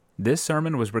This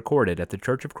sermon was recorded at the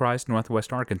Church of Christ,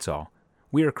 Northwest Arkansas.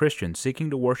 We are Christians seeking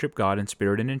to worship God in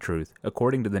spirit and in truth,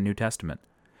 according to the New Testament.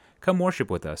 Come worship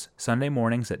with us Sunday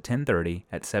mornings at 10:30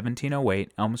 at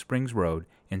 1708 Elm Springs Road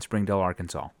in Springdale,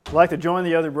 Arkansas. I'd like to join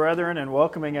the other brethren in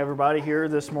welcoming everybody here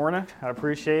this morning. I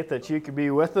appreciate that you could be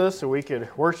with us so we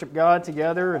could worship God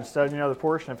together and study another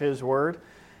portion of His Word.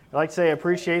 I'd like to say I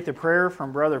appreciate the prayer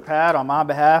from Brother Pat on my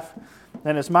behalf.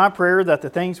 And it's my prayer that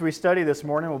the things we study this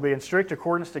morning will be in strict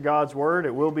accordance to God's Word.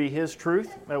 It will be His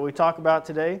truth that we talk about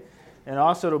today. And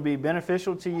also it'll be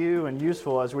beneficial to you and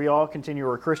useful as we all continue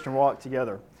our Christian walk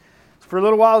together. So for a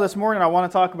little while this morning, I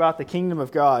want to talk about the kingdom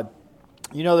of God.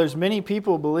 You know, there's many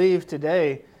people believe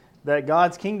today that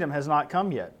God's kingdom has not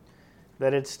come yet.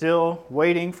 That it's still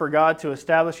waiting for God to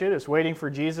establish it. It's waiting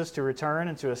for Jesus to return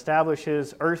and to establish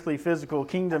His earthly physical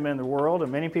kingdom in the world.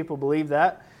 And many people believe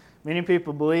that. Many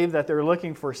people believe that they're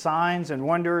looking for signs and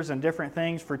wonders and different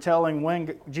things foretelling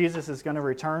when Jesus is going to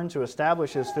return to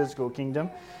establish His physical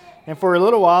kingdom. And for a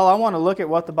little while, I want to look at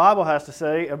what the Bible has to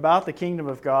say about the kingdom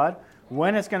of God,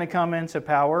 when it's going to come into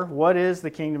power, what is the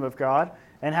kingdom of God,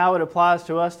 and how it applies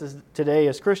to us today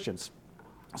as Christians.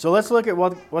 So let's look at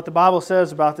what the Bible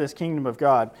says about this kingdom of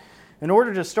God. In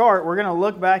order to start, we're going to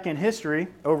look back in history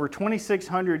over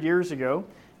 2,600 years ago,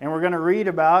 and we're going to read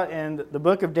about in the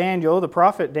book of Daniel, the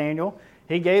prophet Daniel.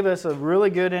 He gave us a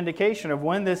really good indication of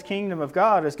when this kingdom of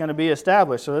God is going to be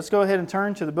established. So let's go ahead and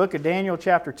turn to the book of Daniel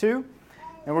chapter 2,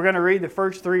 and we're going to read the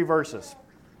first 3 verses.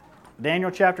 Daniel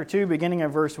chapter 2, beginning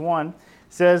in verse 1,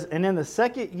 says, "And in the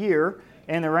second year,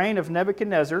 in the reign of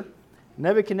Nebuchadnezzar,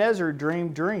 Nebuchadnezzar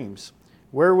dreamed dreams,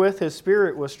 wherewith his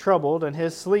spirit was troubled, and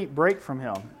his sleep brake from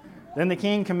him. Then the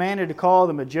king commanded to call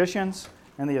the magicians,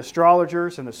 and the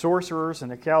astrologers, and the sorcerers,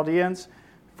 and the Chaldeans,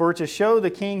 for to show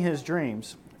the king his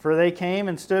dreams. For they came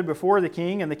and stood before the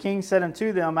king, and the king said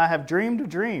unto them, I have dreamed a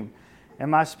dream,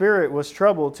 and my spirit was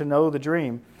troubled to know the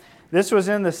dream. This was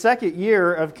in the second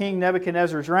year of King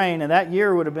Nebuchadnezzar's reign, and that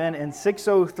year would have been in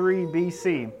 603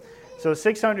 BC. So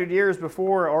 600 years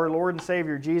before our Lord and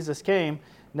Savior Jesus came,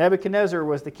 Nebuchadnezzar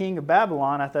was the king of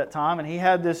Babylon at that time, and he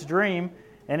had this dream,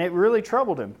 and it really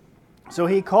troubled him. So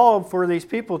he called for these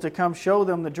people to come show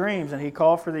them the dreams, and he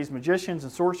called for these magicians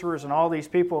and sorcerers and all these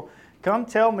people, come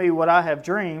tell me what I have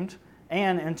dreamed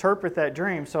and interpret that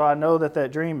dream so I know that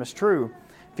that dream is true.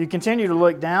 If you continue to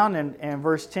look down in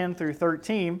verse 10 through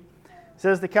 13, it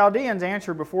says, The Chaldeans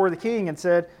answered before the king and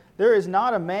said, There is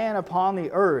not a man upon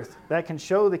the earth that can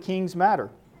show the king's matter.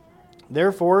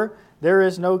 Therefore, there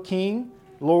is no king,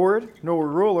 lord, nor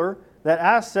ruler that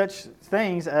asks such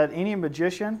things at any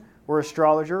magician or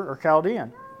astrologer or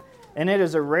Chaldean. And it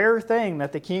is a rare thing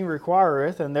that the king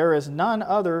requireth, and there is none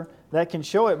other that can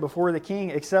show it before the king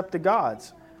except the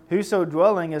gods, whoso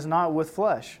dwelling is not with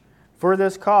flesh. For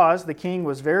this cause the king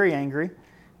was very angry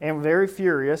and very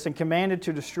furious, and commanded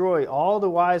to destroy all the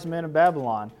wise men of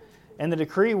Babylon. And the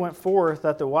decree went forth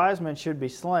that the wise men should be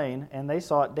slain, and they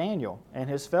sought Daniel and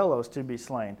his fellows to be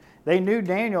slain. They knew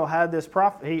Daniel had this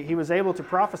he was able to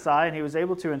prophesy, and he was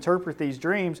able to interpret these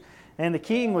dreams. And the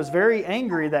king was very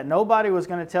angry that nobody was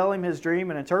going to tell him his dream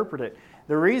and interpret it.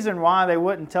 The reason why they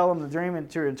wouldn't tell him the dream and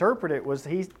to interpret it was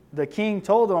the king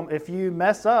told them, if you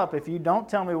mess up, if you don't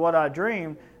tell me what I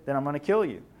dreamed, then I'm going to kill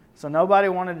you. So nobody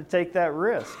wanted to take that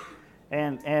risk.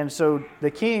 And so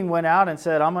the king went out and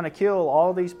said, I'm going to kill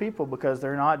all these people because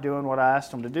they're not doing what I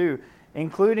asked them to do,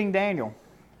 including Daniel.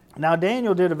 Now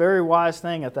Daniel did a very wise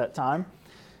thing at that time.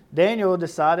 Daniel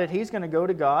decided he's going to go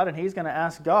to God and he's going to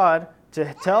ask God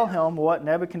to tell him what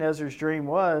Nebuchadnezzar's dream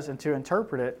was and to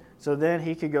interpret it, so then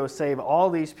he could go save all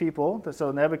these people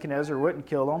so Nebuchadnezzar wouldn't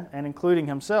kill them, and including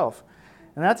himself.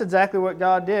 And that's exactly what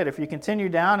God did. If you continue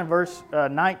down in verse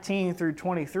 19 through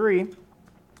 23, it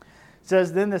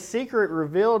says, Then the secret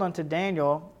revealed unto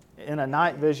Daniel in a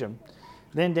night vision.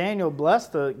 Then Daniel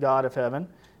blessed the God of heaven,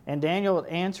 and Daniel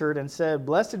answered and said,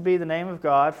 Blessed be the name of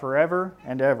God forever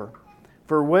and ever,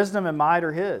 for wisdom and might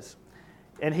are His.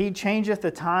 And He changeth the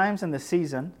times and the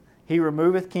season. He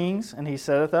removeth kings, and He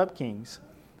setteth up kings.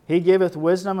 He giveth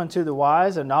wisdom unto the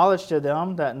wise, and knowledge to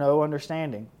them that know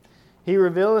understanding. He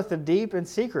revealeth the deep and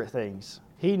secret things.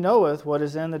 He knoweth what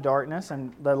is in the darkness,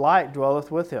 and the light dwelleth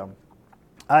with Him.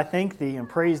 I thank Thee and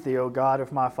praise Thee, O God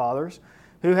of my fathers,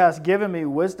 who hast given me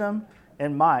wisdom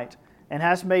and might, and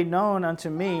hast made known unto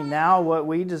me now what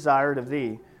we desired of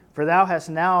Thee. For Thou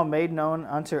hast now made known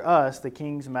unto us the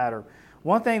king's matter.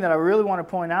 One thing that I really want to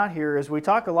point out here is we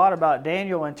talk a lot about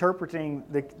Daniel interpreting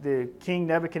the King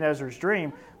Nebuchadnezzar's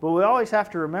dream, but we always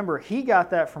have to remember he got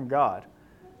that from God.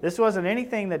 This wasn't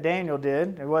anything that Daniel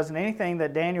did. It wasn't anything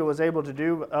that Daniel was able to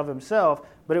do of himself,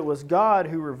 but it was God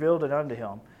who revealed it unto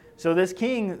him. So this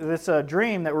king, this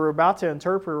dream that we're about to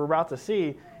interpret, we're about to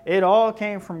see, it all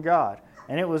came from God.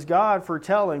 And it was God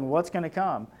foretelling what's going to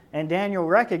come. And Daniel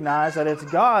recognized that it's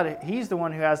God, he's the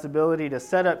one who has the ability to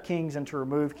set up kings and to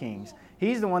remove kings.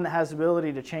 He's the one that has the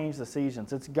ability to change the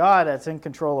seasons. It's God that's in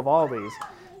control of all these.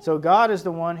 So God is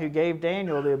the one who gave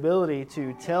Daniel the ability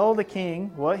to tell the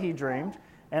king what he dreamed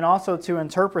and also to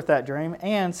interpret that dream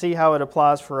and see how it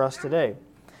applies for us today.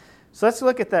 So let's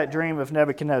look at that dream of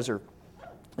Nebuchadnezzar.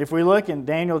 If we look in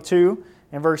Daniel 2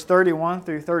 in verse 31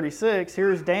 through 36,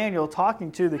 here's Daniel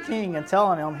talking to the king and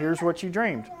telling him, here's what you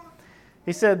dreamed.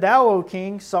 He said, "Thou, O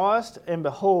king, sawest, and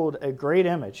behold, a great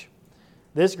image.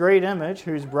 This great image,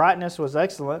 whose brightness was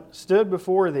excellent, stood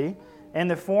before thee, and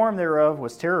the form thereof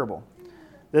was terrible.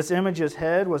 This image's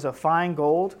head was of fine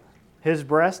gold, his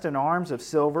breast and arms of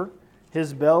silver,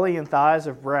 his belly and thighs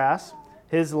of brass,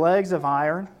 his legs of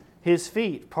iron, his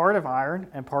feet part of iron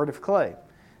and part of clay.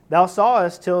 Thou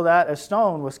sawest till that a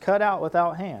stone was cut out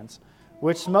without hands,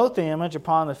 which smote the image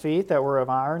upon the feet that were of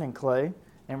iron and clay,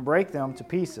 and brake them to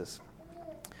pieces.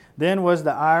 Then was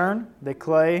the iron, the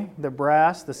clay, the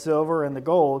brass, the silver, and the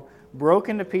gold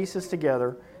broken to pieces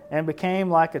together, and became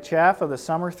like a chaff of the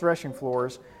summer threshing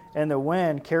floors, and the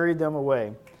wind carried them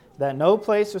away, that no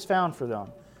place was found for them.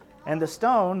 And the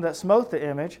stone that smote the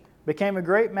image became a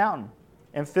great mountain,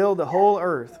 and filled the whole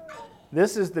earth.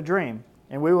 This is the dream,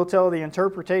 and we will tell the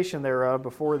interpretation thereof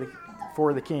before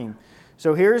the king."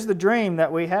 So here's the dream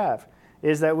that we have,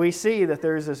 is that we see that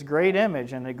there's this great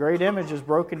image, and the great image is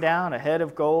broken down, a head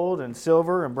of gold and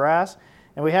silver and brass,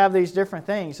 and we have these different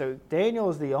things. So Daniel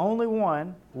is the only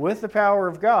one with the power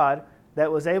of God that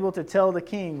was able to tell the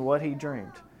king what he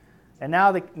dreamed. And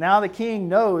now the king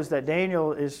knows that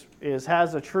Daniel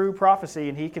has a true prophecy,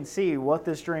 and he can see what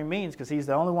this dream means because he's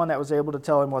the only one that was able to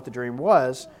tell him what the dream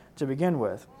was to begin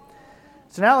with.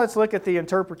 So now let's look at the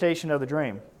interpretation of the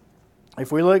dream.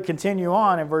 If we continue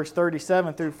on in verse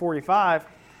 37 through 45,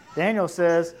 Daniel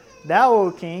says, "Thou,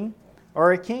 O king,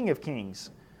 art a king of kings,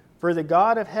 for the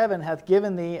God of heaven hath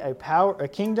given thee a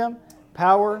kingdom,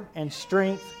 power, and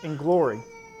strength, and glory.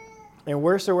 And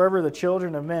wheresoever the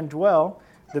children of men dwell,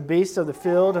 the beasts of the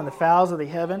field and the fowls of the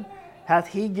heaven, hath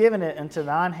he given it into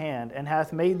thine hand, and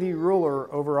hath made thee ruler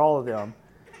over all of them.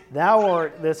 Thou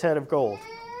art this head of gold.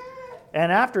 And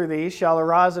after thee shall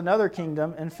arise another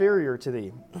kingdom inferior to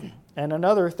thee, and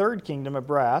another third kingdom of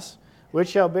brass, which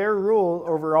shall bear rule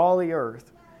over all the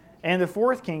earth. And the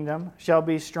fourth kingdom shall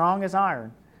be strong as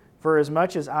iron, for as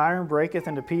much as iron breaketh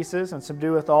into pieces and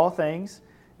subdueth all things,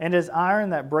 and as iron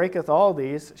that breaketh all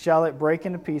these, shall it break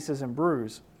into pieces and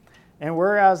bruise. And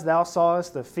whereas thou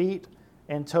sawest the feet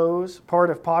and toes, part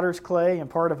of potter's clay and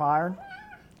part of iron,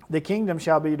 the kingdom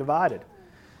shall be divided.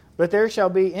 But there shall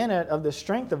be in it of the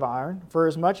strength of iron, for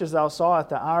as much as thou sawest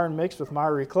the iron mixed with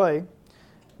miry clay,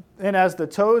 and as the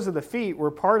toes of the feet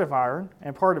were part of iron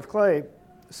and part of clay,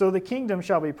 so the kingdom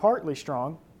shall be partly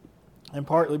strong and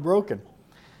partly broken.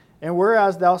 And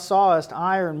whereas thou sawest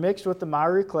iron mixed with the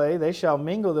miry clay, they shall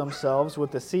mingle themselves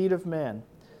with the seed of men.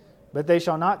 But they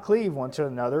shall not cleave one to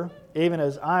another, even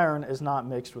as iron is not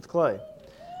mixed with clay.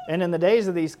 And in the days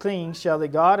of these kings shall the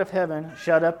God of heaven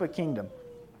shut up a kingdom,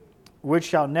 which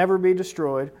shall never be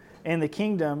destroyed, and the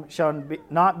kingdom shall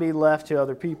not be left to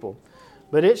other people.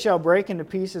 But it shall break into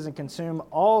pieces and consume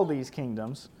all these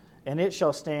kingdoms, and it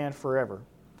shall stand forever.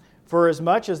 For as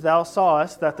much as thou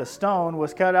sawest that the stone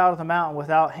was cut out of the mountain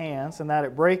without hands, and that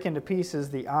it brake into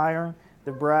pieces the iron,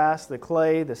 the brass, the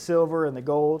clay, the silver, and the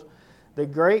gold, the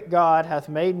great God hath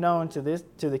made known to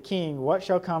the king what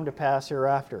shall come to pass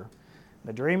hereafter.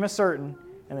 The dream is certain,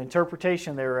 and the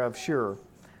interpretation thereof sure."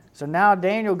 So now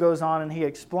Daniel goes on and he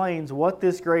explains what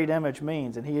this great image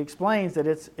means. And he explains that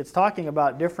it's talking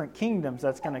about different kingdoms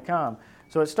that's going to come.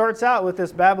 So it starts out with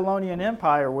this Babylonian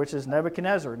empire, which is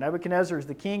Nebuchadnezzar. Nebuchadnezzar is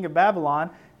the king of Babylon,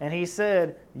 and he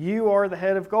said, "You are the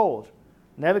head of gold."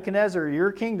 Nebuchadnezzar,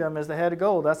 your kingdom is the head of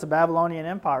gold. That's the Babylonian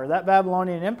empire. That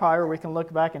Babylonian empire, we can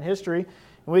look back in history,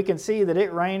 and we can see that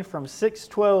it reigned from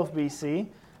 612 BC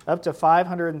up to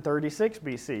 536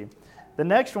 BC. The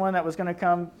next one that was going to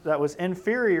come that was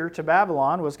inferior to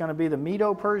Babylon was going to be the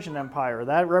Medo-Persian Empire.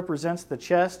 That represents the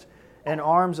chest and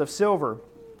arms of silver.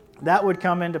 That would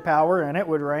come into power, and it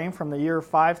would reign from the year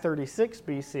 536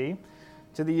 BC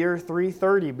to the year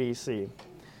 330 BC.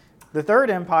 The third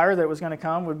empire that was going to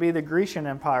come would be the Grecian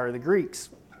Empire, the Greeks.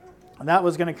 And that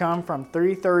was going to come from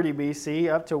 330 BC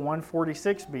up to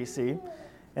 146 BC.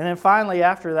 And then finally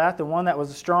after that, the one that was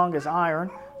as strong as iron,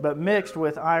 but mixed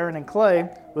with iron and clay,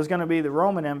 was going to be the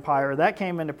Roman Empire. That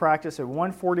came into practice at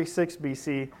 146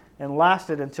 BC and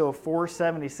lasted until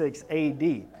 476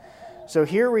 AD. So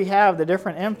here we have the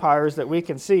different empires that we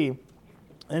can see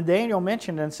And Daniel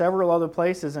mentioned in several other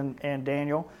places in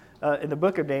Daniel, in the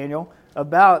book of Daniel,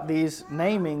 about these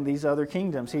naming these other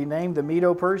kingdoms. He named the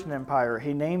Medo-Persian Empire.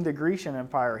 He named the Grecian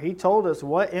Empire. He told us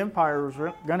what empire was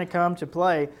going to come to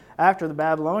play after the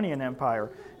Babylonian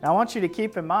Empire. Now I want you to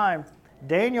keep in mind,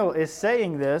 Daniel is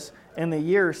saying this in the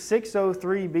year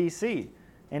 603 BC.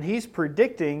 And he's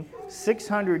predicting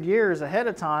 600 years ahead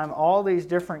of time all these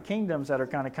different kingdoms that are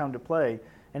going to come to play.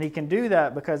 And he can do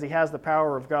that because he has the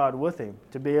power of God with him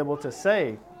to be able to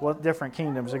say what different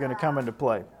kingdoms are going to come into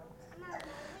play.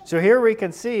 So here we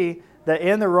can see that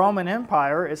in the Roman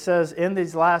Empire, it says in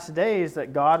these last days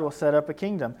that God will set up a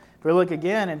kingdom. If we look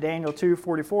again in Daniel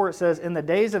 2:44, it says, in the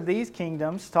days of these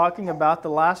kingdoms, talking about the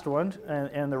last one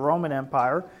in the Roman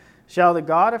Empire, shall the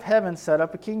God of heaven set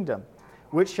up a kingdom,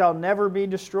 which shall never be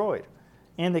destroyed.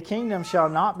 And the kingdom shall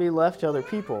not be left to other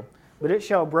people, but it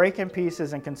shall break in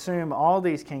pieces and consume all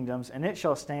these kingdoms, and it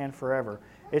shall stand forever.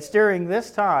 It's during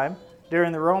this time,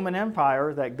 during the Roman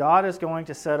Empire, that God is going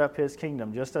to set up his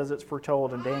kingdom, just as it's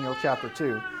foretold in Daniel chapter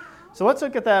 2. So let's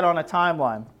look at that on a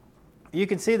timeline. You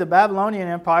can see the Babylonian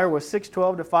Empire was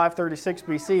 612 to 536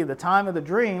 BC. The time of the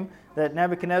dream that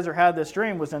Nebuchadnezzar had this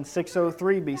dream was in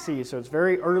 603 BC, so it's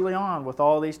very early on with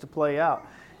all these to play out.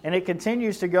 And it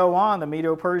continues to go on. The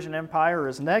Medo-Persian Empire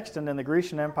is next, and then the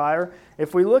Grecian Empire.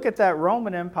 If we look at that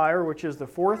Roman Empire, which is the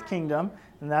fourth kingdom,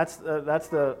 and that's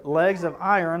the legs of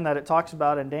iron that it talks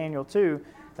about in Daniel 2,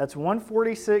 that's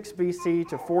 146 BC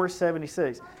to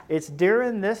 476. It's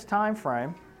during this time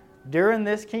frame, during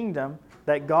this kingdom,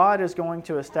 that God is going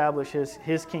to establish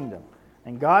his kingdom.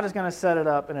 And God is going to set it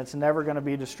up, and it's never going to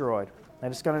be destroyed.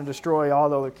 And it's going to destroy all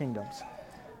the other kingdoms.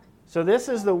 So this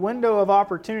is the window of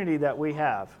opportunity that we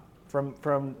have.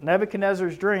 From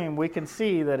Nebuchadnezzar's dream, we can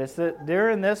see that it's that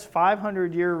during this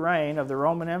 500-year reign of the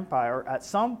Roman Empire, at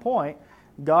some point,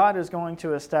 God is going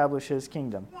to establish his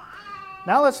kingdom.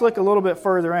 Now let's look a little bit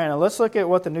further in, and let's look at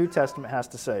what the New Testament has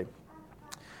to say.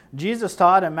 Jesus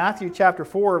taught in Matthew chapter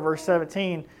 4, verse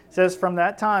 17, says, from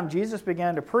that time Jesus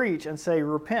began to preach and say,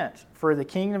 repent, for the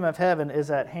kingdom of heaven is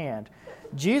at hand.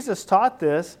 Jesus taught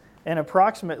this in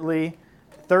approximately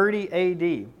 30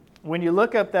 AD. When you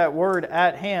look up that word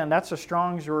at hand, that's a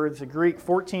Strong's word, it's a Greek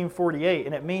 1448,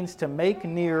 and it means to make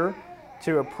near,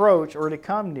 to approach, or to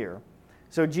come near.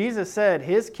 So Jesus said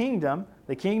his kingdom,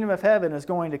 the kingdom of heaven, is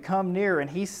going to come near, and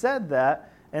he said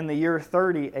that in the year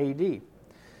 30 AD.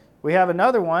 We have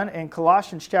another one in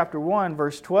Colossians chapter 1,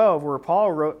 verse 12, where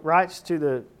Paul writes to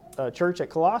the church at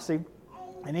Colossae,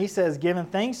 and he says, giving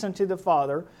thanks unto the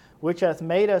Father, which hath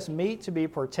made us meet to be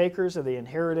partakers of the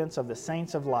inheritance of the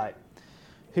saints of light,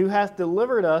 who hath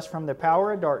delivered us from the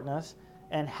power of darkness,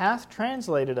 and hath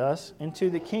translated us into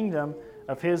the kingdom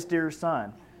of his dear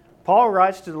Son. Paul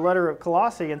writes to the letter of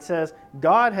Colossae and says,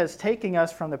 God has taken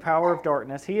us from the power of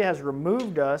darkness. He has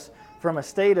removed us from a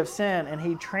state of sin, and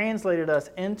he translated us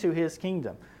into his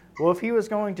kingdom. Well, if he was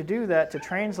going to do that, to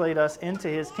translate us into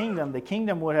his kingdom, the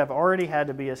kingdom would have already had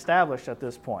to be established at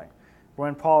this point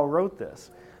when Paul wrote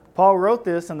this. Paul wrote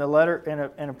this in the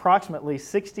letter in approximately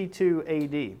 62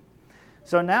 AD.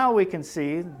 So now we can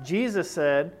see Jesus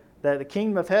said that the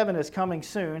kingdom of heaven is coming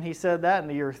soon. He said that in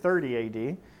the year 30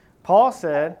 AD. Paul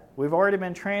said we've already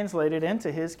been translated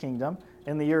into his kingdom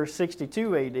in the year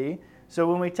 62 AD. So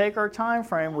when we take our time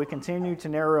frame, we continue to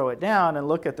narrow it down and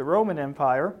look at the Roman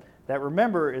Empire. That,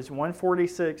 remember, is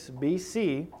 146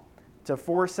 BC to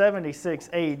 476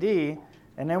 AD.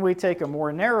 And then we take a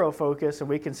more narrow focus, and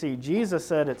we can see Jesus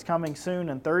said it's coming soon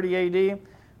in 30 AD.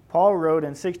 Paul wrote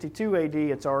in 62 AD,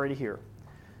 it's already here.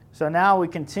 So now we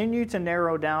continue to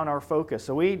narrow down our focus.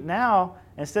 So we now,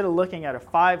 instead of looking at a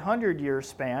 500-year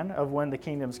span of when the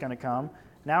kingdom's going to come,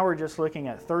 now we're just looking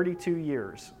at 32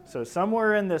 years. So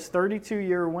somewhere in this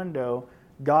 32-year window,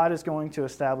 God is going to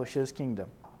establish his kingdom.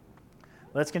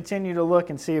 Let's continue to look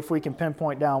and see if we can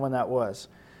pinpoint down when that was.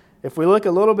 If we look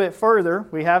a little bit further,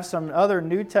 we have some other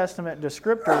New Testament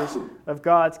descriptors of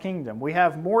God's kingdom. We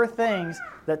have more things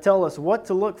that tell us what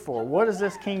to look for. What is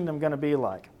this kingdom going to be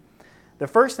like? The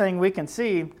first thing we can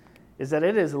see is that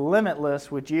it is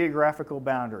limitless with geographical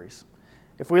boundaries.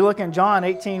 If we look in John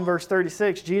 18, verse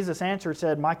 36, Jesus answered,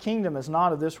 said, my kingdom is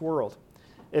not of this world.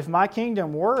 If my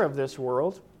kingdom were of this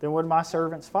world, then would my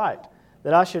servants fight,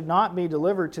 that I should not be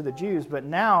delivered to the Jews, but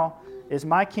now is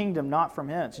my kingdom not from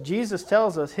hence. Jesus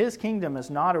tells us his kingdom is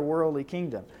not a worldly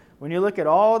kingdom. When you look at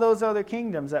all those other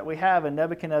kingdoms that we have in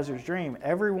Nebuchadnezzar's dream,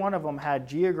 every one of them had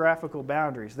geographical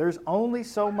boundaries. There's only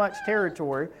so much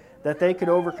territory that they could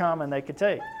overcome and they could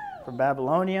take. From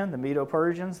Babylonian, the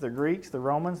Medo-Persians, the Greeks, the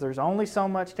Romans, there's only so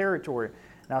much territory.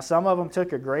 Now, some of them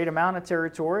took a great amount of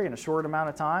territory in a short amount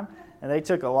of time, and they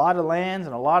took a lot of lands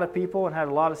and a lot of people and had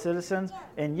a lot of citizens,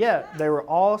 and yet they were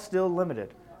all still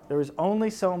limited. There was only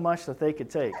so much that they could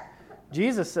take.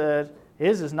 Jesus said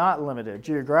his is not limited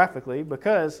geographically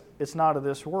because it's not of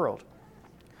this world.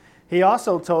 He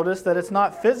also told us that it's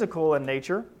not physical in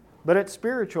nature, but it's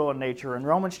spiritual in nature. In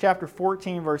Romans chapter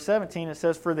 14, verse 17, it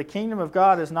says, "For the kingdom of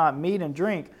God is not meat and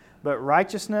drink, but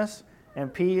righteousness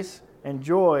and peace and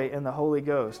joy in the Holy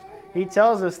Ghost." He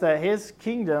tells us that his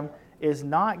kingdom is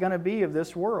not going to be of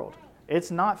this world.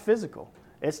 It's not physical.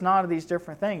 It's not of these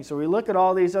different things. So we look at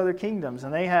all these other kingdoms,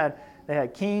 and they had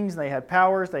kings, they had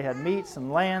powers, they had meats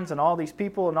and lands and all these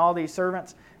people and all these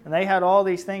servants, and they had all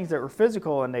these things that were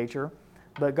physical in nature.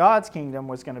 But God's kingdom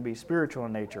was going to be spiritual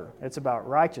in nature. It's about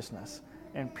righteousness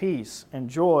and peace and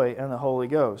joy in the Holy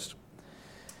Ghost.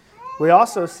 We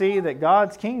also see that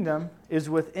God's kingdom is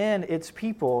within its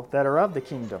people that are of the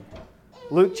kingdom.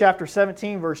 Luke chapter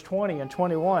 17, verse 20 and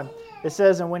 21, it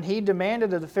says, "And when he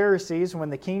demanded of the Pharisees when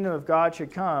the kingdom of God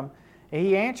should come,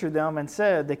 he answered them and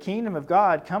said, The kingdom of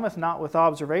God cometh not with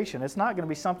observation." It's not going to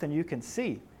be something you can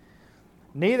see.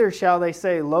 "Neither shall they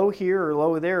say, Lo here or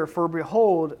lo there, for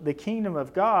behold, the kingdom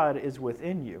of God is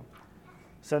within you."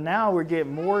 So now we get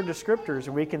more descriptors,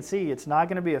 and we can see it's not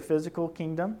going to be a physical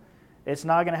kingdom. It's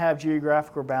not going to have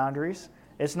geographical boundaries.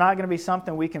 It's not going to be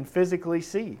something we can physically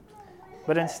see.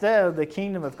 But instead, the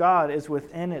kingdom of God is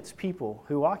within its people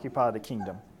who occupy the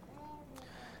kingdom.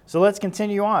 So let's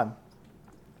continue on.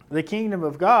 The kingdom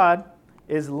of God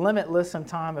is limitless in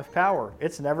time of power.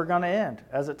 It's never going to end,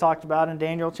 as it talked about in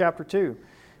Daniel chapter 2.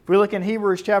 If we look in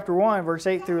Hebrews chapter 1, verse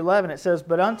 8 through 11, it says,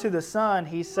 "But unto the Son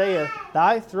he saith,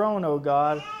 Thy throne, O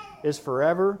God, is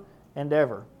forever and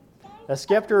ever. A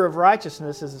scepter of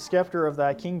righteousness is the scepter of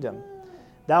thy kingdom.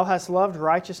 Thou hast loved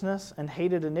righteousness and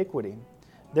hated iniquity.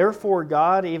 Therefore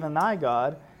God, even thy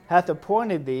God, hath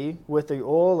appointed thee with the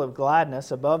oil of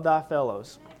gladness above thy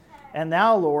fellows. And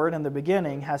thou, Lord, in the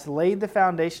beginning hast laid the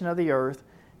foundation of the earth,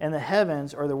 and the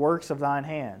heavens are the works of thine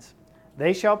hands.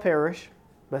 They shall perish,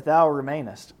 but thou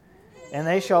remainest. And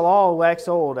they shall all wax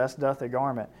old as doth a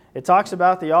garment." It talks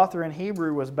about the author in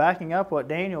Hebrew was backing up what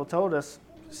Daniel told us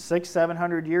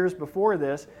 600-700 years before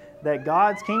this, that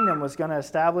God's kingdom was going to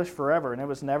establish forever, and it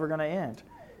was never going to end.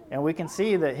 And we can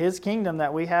see that his kingdom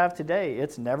that we have today,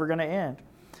 it's never going to end.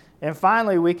 And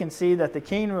finally, we can see that the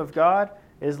kingdom of God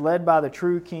is led by the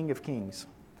true King of Kings.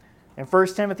 In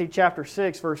 1 Timothy chapter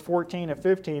 6, verse 14 and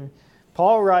 15,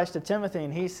 Paul writes to Timothy,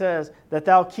 and he says, "That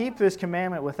thou keep this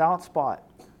commandment without spot,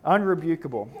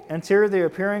 unrebukable, until the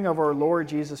appearing of our Lord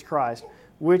Jesus Christ,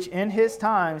 which in his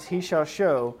times he shall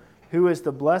show, who is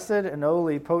the blessed and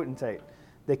only potentate,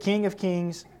 the King of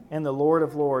Kings and the Lord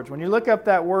of Lords." When you look up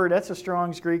that word, that's a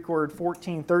Strong's Greek word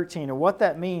 1413, and what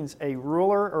that means, a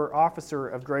ruler or officer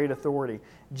of great authority.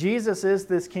 Jesus is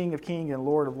this King of Kings and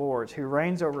Lord of Lords who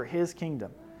reigns over his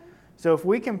kingdom. So if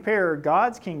we compare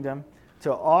God's kingdom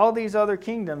to all these other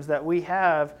kingdoms that we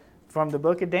have from the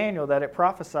book of Daniel that it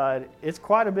prophesied, it's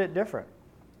quite a bit different.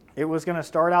 It was going to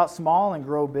start out small and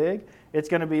grow big. It's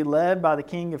going to be led by the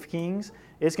King of Kings.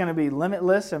 It's going to be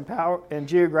limitless in power and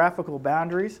geographical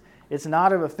boundaries. It's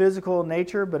not of a physical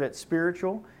nature, but it's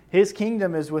spiritual. His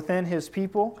kingdom is within his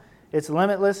people. It's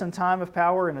limitless in time of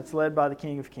power, and it's led by the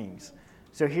King of Kings.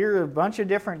 So here are a bunch of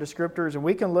different descriptors, and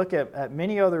we can look at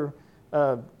many other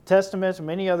testaments and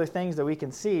many other things that we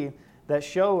can see that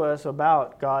show us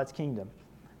about God's kingdom.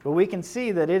 But we can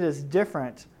see that it is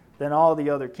different than all the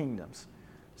other kingdoms.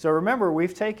 So remember,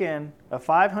 we've taken a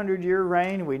 500-year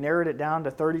reign, we narrowed it down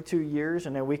to 32 years,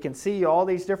 and then we can see all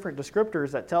these different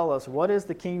descriptors that tell us what is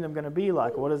the kingdom going to be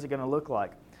like, what is it going to look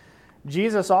like.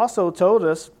 Jesus also told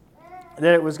us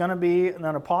that it was going to be an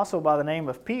apostle by the name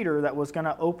of Peter that was going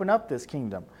to open up this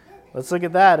kingdom. Let's look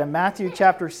at that. In Matthew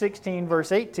chapter 16,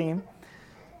 verse 18,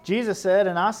 Jesus said,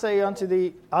 "And I say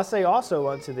also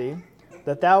unto thee,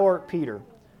 that thou art Peter,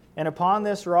 and upon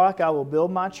this rock I will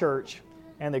build my church,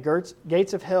 and the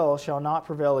gates of hell shall not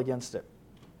prevail against it.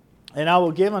 And I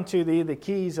will give unto thee the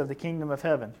keys of the kingdom of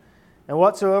heaven. And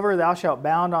whatsoever thou shalt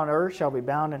bound on earth shall be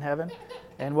bound in heaven,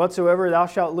 and whatsoever thou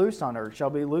shalt loose on earth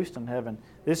shall be loosed in heaven."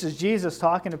 This is Jesus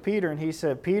talking to Peter, and he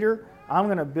said, "Peter, I'm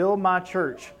going to build my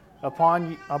church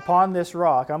upon this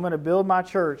rock. I'm going to build my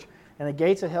church, and the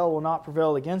gates of hell will not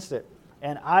prevail against it.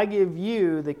 And I give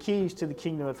you the keys to the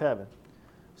kingdom of heaven."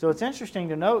 So it's interesting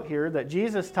to note here that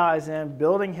Jesus ties in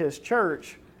building his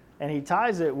church, and he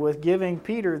ties it with giving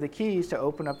Peter the keys to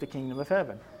open up the kingdom of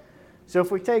heaven. So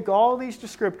if we take all these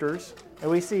descriptors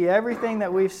and we see everything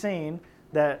that we've seen,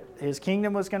 that his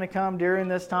kingdom was going to come during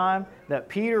this time, that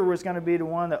Peter was going to be the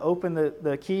one that opened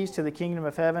the keys to the kingdom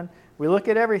of heaven, we look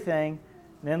at everything,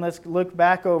 and then let's look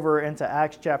back over into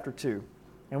Acts chapter 2.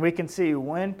 And we can see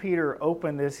when Peter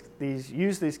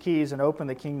used these keys and opened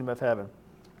the kingdom of heaven.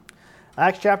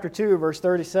 Acts chapter 2, verse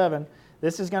 37,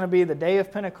 this is going to be the day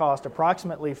of Pentecost,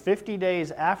 approximately 50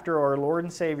 days after our Lord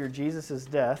and Savior Jesus'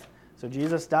 death. So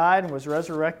Jesus died and was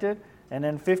resurrected, and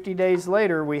then 50 days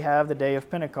later we have the day of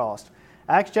Pentecost.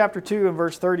 Acts chapter 2 and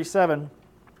verse 37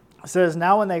 says,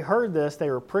 Now when they heard this, they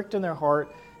were pricked in their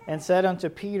heart, and said unto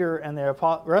Peter and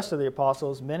the rest of the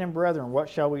apostles, Men and brethren, what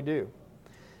shall we do?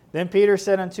 Then Peter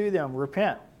said unto them,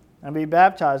 Repent, and be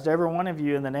baptized every one of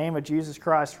you in the name of Jesus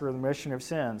Christ for the remission of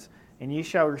sins, and ye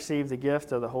shall receive the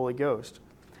gift of the Holy Ghost.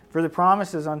 For the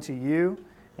promise is unto you,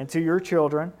 and to your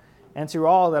children, and to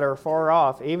all that are far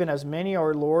off, even as many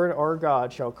our Lord our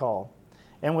God shall call.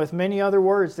 And with many other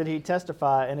words did he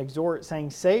testify and exhort,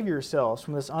 saying, Save yourselves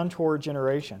from this untoward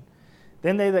generation.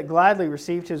 Then they that gladly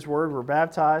received his word were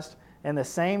baptized, and the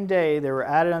same day there were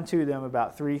added unto them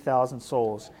about 3,000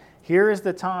 souls. Here is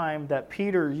the time that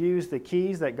Peter used the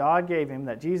keys that God gave him,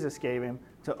 that Jesus gave him,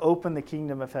 to open the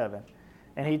kingdom of heaven.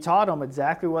 And he taught them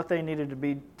exactly what they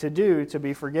needed to do to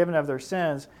be forgiven of their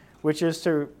sins, which is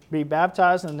to be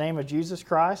baptized in the name of Jesus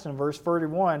Christ. In verse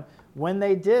 31, when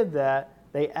they did that,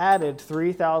 they added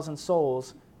 3,000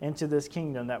 souls into this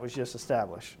kingdom that was just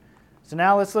established. So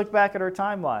now let's look back at our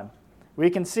timeline. We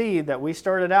can see that we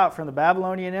started out from the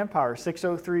Babylonian Empire,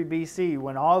 603 BC,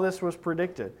 when all this was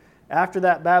predicted. After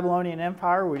that Babylonian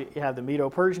Empire, we have the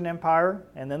Medo-Persian Empire,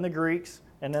 and then the Greeks,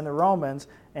 and then the Romans.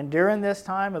 And during this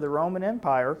time of the Roman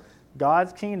Empire,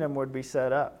 God's kingdom would be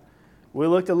set up. We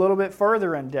looked a little bit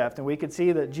further in depth, and we could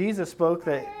see that Jesus spoke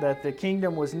that the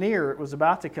kingdom was near, it was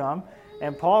about to come,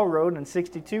 and Paul wrote in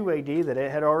 62 AD that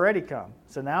it had already come.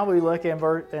 So now we look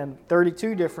in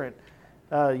 32 different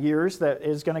years that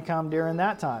is going to come during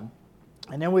that time.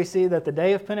 And then we see that the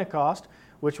day of Pentecost,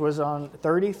 which was on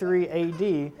 33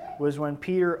 AD, was when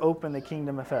Peter opened the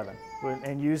kingdom of heaven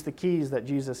and used the keys that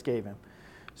Jesus gave him.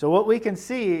 So what we can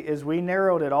see is we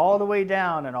narrowed it all the way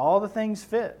down, and all the things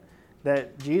fit,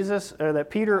 that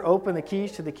Peter opened the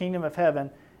keys to the kingdom of heaven,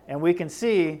 and we can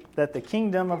see that the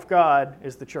kingdom of God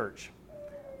is the church.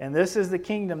 And this is the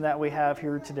kingdom that we have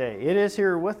here today. It is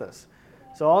here with us.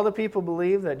 So all the people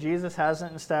believe that Jesus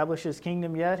hasn't established his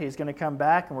kingdom yet. He's going to come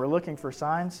back and we're looking for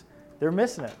signs. They're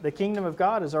missing it. The kingdom of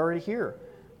God is already here.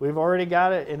 We've already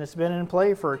got it, and it's been in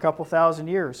play for a couple thousand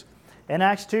years. In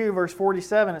Acts 2, verse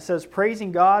 47, it says,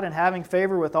 Praising God and having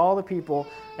favor with all the people,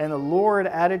 and the Lord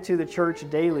added to the church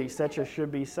daily such as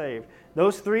should be saved.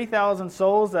 Those 3,000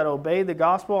 souls that obeyed the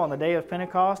gospel on the day of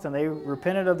Pentecost, and they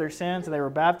repented of their sins, and they were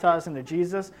baptized into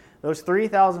Jesus, those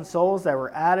 3,000 souls that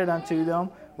were added unto them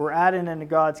were added into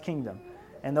God's kingdom.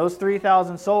 And those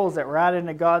 3,000 souls that were added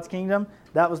into God's kingdom,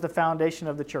 that was the foundation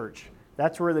of the church.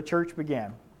 That's where the church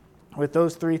began, with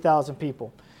those 3,000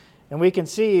 people. And we can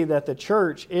see that the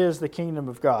church is the kingdom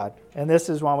of God, and this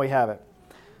is why we have it.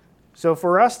 So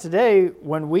for us today,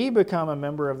 when we become a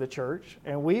member of the church,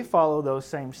 and we follow those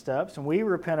same steps, and we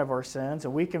repent of our sins,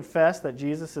 and we confess that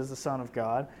Jesus is the Son of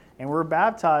God, and we're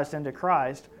baptized into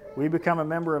Christ, we become a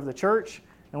member of the church,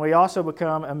 and we also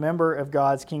become a member of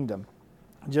God's kingdom,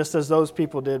 just as those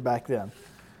people did back then.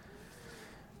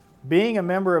 Being a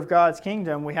member of God's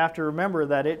kingdom, we have to remember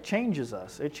that it changes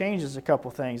us. It changes a couple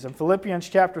things. In Philippians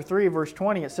chapter 3, verse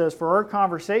 20, it says, For our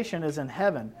conversation is in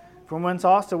heaven, from whence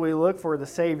also we look for the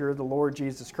Savior, the Lord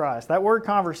Jesus Christ. That word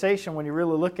conversation, when you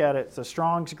really look at it, it's a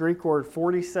Strong's Greek word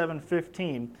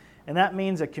 4715, and that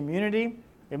means a community.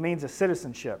 It means a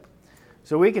citizenship.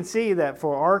 So we can see that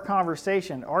for our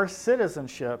conversation, our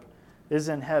citizenship is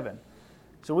in heaven.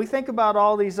 So we think about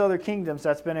all these other kingdoms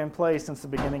that's been in place since the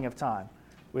beginning of time.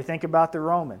 We think about the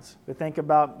Romans. We think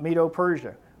about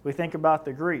Medo-Persia. We think about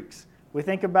the Greeks. We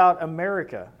think about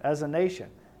America as a nation.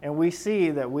 And we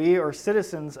see that we are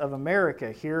citizens of America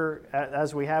here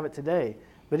as we have it today.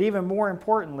 But even more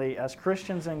importantly, as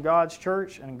Christians in God's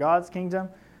church and God's kingdom,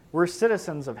 we're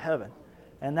citizens of heaven.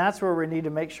 And that's where we need to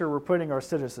make sure we're putting our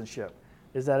citizenship,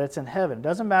 is that it's in heaven.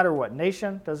 Doesn't matter what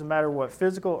nation, doesn't matter what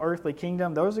physical, earthly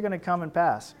kingdom, those are going to come and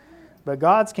pass. But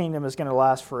God's kingdom is going to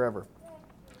last forever.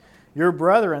 Your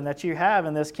brethren that you have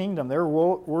in this kingdom, they're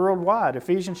worldwide.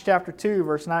 Ephesians chapter 2,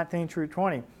 verse 19 through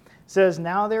 20 says,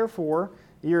 Now therefore,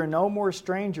 ye are no more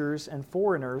strangers and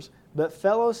foreigners, but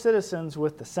fellow citizens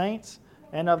with the saints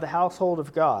and of the household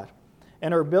of God,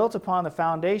 and are built upon the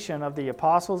foundation of the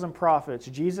apostles and prophets,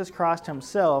 Jesus Christ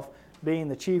himself being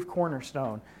the chief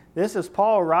cornerstone. This is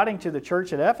Paul writing to the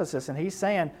church at Ephesus, and he's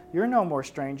saying, you're no more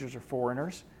strangers or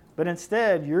foreigners, but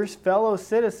instead you're fellow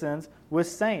citizens with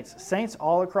saints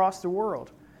all across the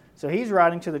world. So he's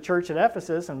writing to the church at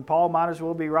Ephesus, and Paul might as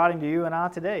well be writing to you and I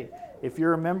today. If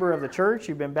you're a member of the church,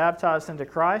 you've been baptized into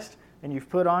Christ, and you've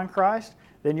put on Christ,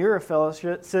 then you're a fellow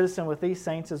citizen with these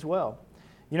saints as well.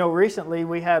 You know, recently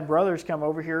we had brothers come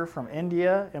over here from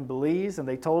India and Belize, and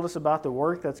they told us about the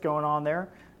work that's going on there.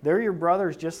 They're your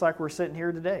brothers just like we're sitting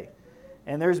here today.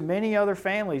 And there's many other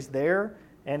families there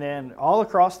and then all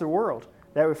across the world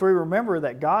that if we remember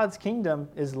that God's kingdom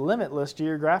is limitless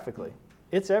geographically.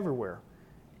 It's everywhere.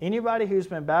 Anybody who's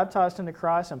been baptized into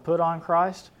Christ and put on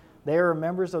Christ, they are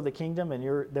members of the kingdom, and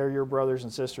they're your brothers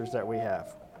and sisters that we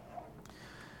have.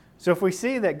 So if we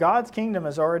see that God's kingdom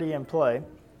is already in play,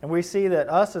 and we see that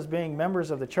us as being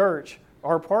members of the church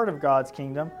are part of God's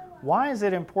kingdom, why is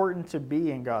it important to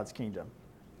be in God's kingdom?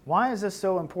 Why is this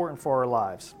so important for our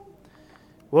lives?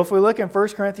 Well, if we look in 1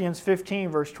 Corinthians 15,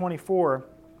 verse 24,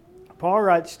 Paul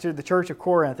writes to the church of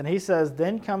Corinth, and he says,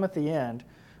 "Then cometh the end,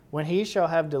 when he shall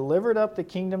have delivered up the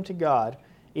kingdom to God,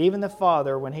 even the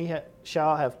Father, when he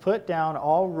shall have put down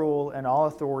all rule and all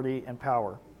authority and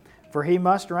power. For he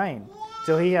must reign,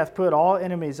 till he hath put all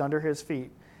enemies under his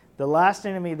feet. The last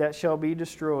enemy that shall be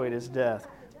destroyed is death."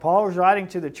 Paul was writing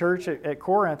to the church at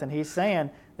Corinth, and he's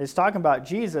talking about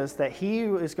Jesus, that he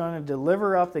is going to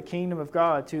deliver up the kingdom of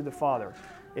God to the Father.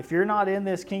 If you're not in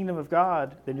this kingdom of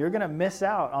God, then you're going to miss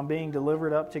out on being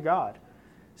delivered up to God.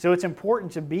 So it's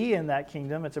important to be in that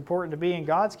kingdom. It's important to be in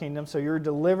God's kingdom so you're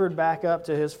delivered back up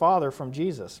to his Father from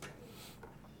Jesus.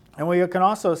 And we can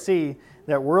also see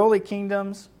that worldly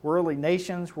kingdoms, worldly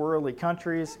nations, worldly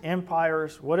countries,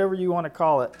 empires, whatever you want to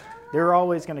call it, they're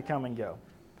always going to come and go.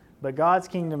 But God's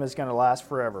kingdom is going to last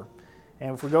forever.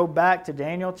 And if we go back to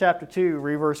Daniel chapter 2,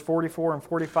 read verse 44 and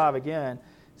 45 again,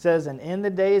 it says, "And in the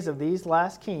days of these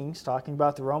last kings," talking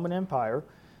about the Roman Empire,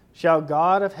 "shall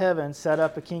God of heaven set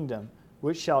up a kingdom,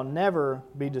 which shall never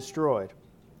be destroyed.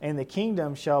 And the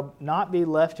kingdom shall not be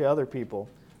left to other people,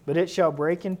 but it shall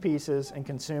break in pieces and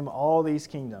consume all these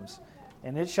kingdoms,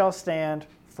 and it shall stand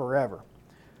forever.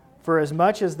 For as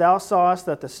much as thou sawest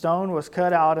that the stone was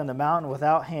cut out in the mountain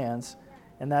without hands,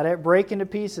 and that it brake into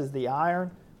pieces the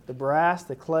iron, the brass,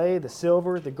 the clay, the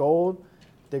silver, the gold,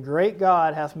 the great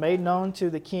God hath made known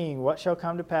to the king what shall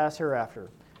come to pass hereafter.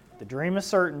 The dream is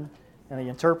certain, and the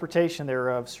interpretation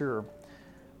thereof sure."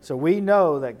 So we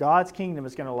know that God's kingdom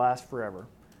is going to last forever.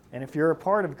 And if you're a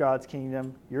part of God's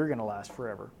kingdom, you're going to last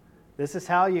forever. This is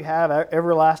how you have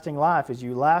everlasting life, is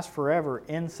you last forever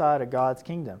inside of God's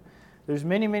kingdom. There's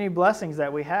many, many blessings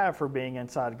that we have for being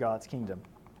inside God's kingdom.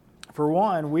 For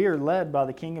one, we are led by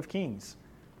the King of Kings.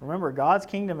 Remember, God's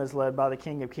kingdom is led by the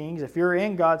King of Kings. If you're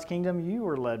in God's kingdom, you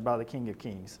are led by the King of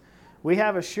Kings. We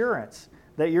have assurance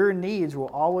that your needs will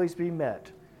always be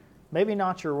met. Maybe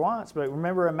not your wants, but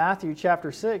remember in Matthew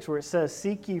chapter 6 where it says,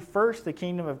 "Seek ye first the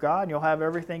kingdom of God and you'll have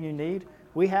everything you need."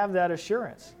 We have that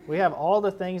assurance. We have all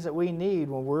the things that we need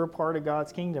when we're a part of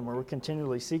God's kingdom, where we're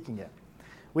continually seeking it.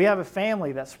 We have a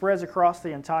family that spreads across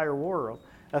the entire world,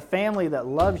 a family that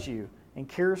loves you and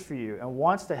cares for you and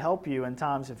wants to help you in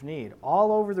times of need.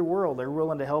 All over the world, they're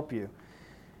willing to help you.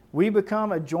 We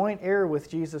become a joint heir with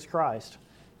Jesus Christ.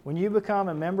 When you become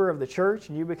a member of the church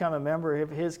and you become a member of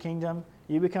his kingdom,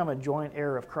 you become a joint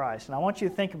heir of Christ. And I want you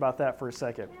to think about that for a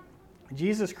second.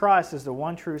 Jesus Christ is the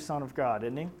one true Son of God,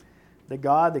 isn't he? The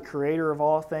God, the creator of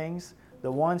all things,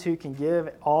 the ones who can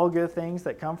give all good things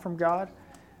that come from God.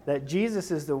 That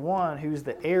Jesus is the one who's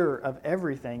the heir of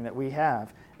everything that we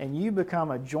have. And you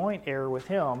become a joint heir with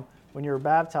him when you're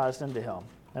baptized into him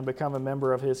and become a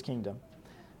member of his kingdom.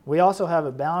 We also have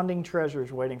abounding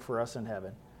treasures waiting for us in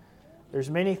heaven. There's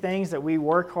many things that we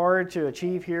work hard to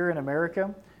achieve here in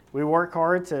America. We work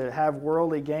hard to have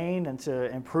worldly gain and to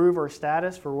improve our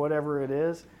status for whatever it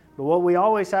is. But what we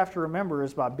always have to remember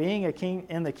is by being a king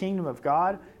in the kingdom of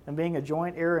God and being a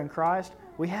joint heir in Christ,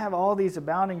 we have all these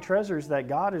abounding treasures that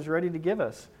God is ready to give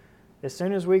us. As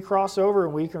soon as we cross over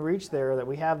and we can reach there, that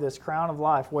we have this crown of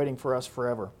life waiting for us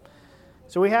forever.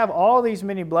 So we have all these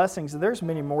many blessings, and there's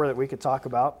many more that we could talk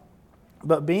about.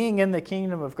 But being in the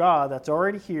kingdom of God that's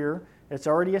already here, it's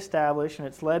already established, and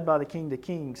it's led by the King of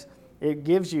Kings, it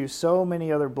gives you so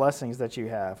many other blessings that you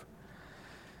have.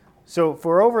 So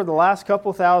for over the last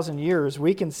couple thousand years,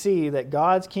 we can see that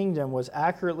God's kingdom was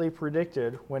accurately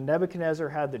predicted when Nebuchadnezzar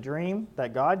had the dream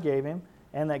that God gave him,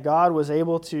 and that God was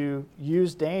able to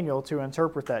use Daniel to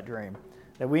interpret that dream,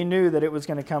 that we knew that it was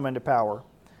going to come into power.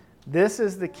 This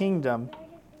is the kingdom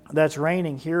that's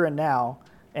reigning here and now,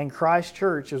 and Christ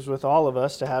Church is with all of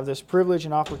us to have this privilege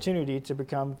and opportunity to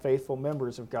become faithful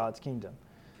members of God's kingdom.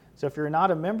 So if you're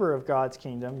not a member of God's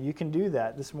kingdom, you can do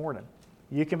that this morning.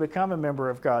 You can become a member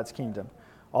of God's kingdom.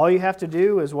 All you have to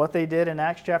do is what they did in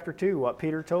Acts chapter 2, what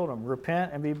Peter told them,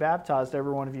 repent and be baptized,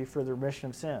 every one of you, for the remission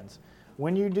of sins.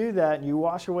 When you do that and you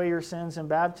wash away your sins in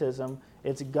baptism,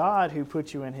 it's God who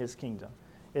puts you in his kingdom.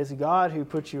 It's God who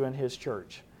puts you in His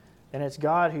church, and it's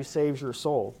God who saves your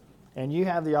soul. And you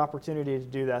have the opportunity to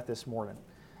do that this morning.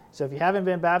 So if you haven't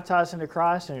been baptized into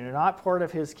Christ and you're not part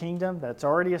of His kingdom that's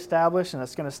already established and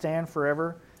that's going to stand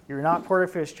forever, you're not part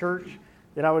of His church,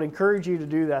 then I would encourage you to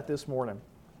do that this morning.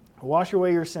 Wash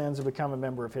away your sins and become a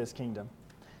member of His kingdom.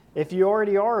 If you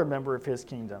already are a member of His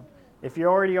kingdom, if you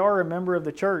already are a member of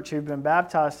the church who've been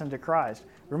baptized into Christ,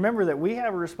 remember that we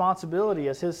have a responsibility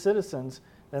as His citizens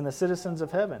and the citizens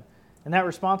of heaven. And that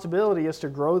responsibility is to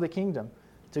grow the kingdom,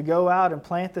 to go out and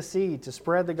plant the seed, to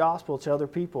spread the gospel to other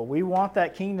people. We want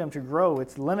that kingdom to grow.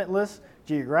 It's limitless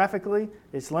geographically.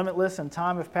 It's limitless in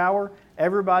time of power.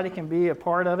 Everybody can be a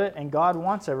part of it, and God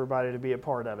wants everybody to be a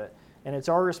part of it. And it's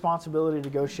our responsibility to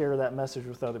go share that message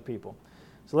with other people.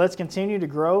 So let's continue to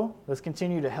grow. Let's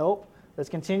continue to help. Let's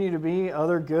continue to be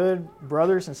other good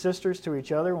brothers and sisters to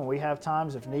each other when we have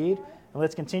times of need. And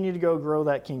let's continue to go grow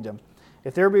that kingdom.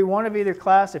 If there be one of either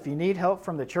class, if you need help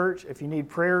from the church, if you need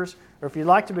prayers, or if you'd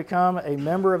like to become a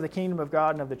member of the kingdom of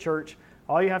God and of the church,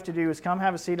 all you have to do is come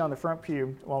have a seat on the front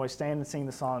pew while we stand and sing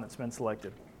the song that's been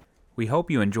selected. We hope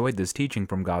you enjoyed this teaching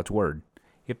from God's Word.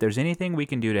 If there's anything we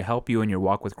can do to help you in your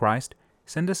walk with Christ,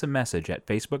 send us a message at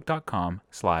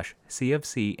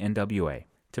facebook.com/CFCNWA.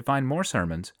 To find more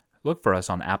sermons, look for us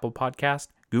on Apple Podcast,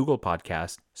 Google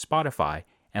Podcast, Spotify,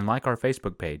 and like our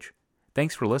Facebook page.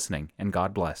 Thanks for listening, and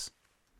God bless.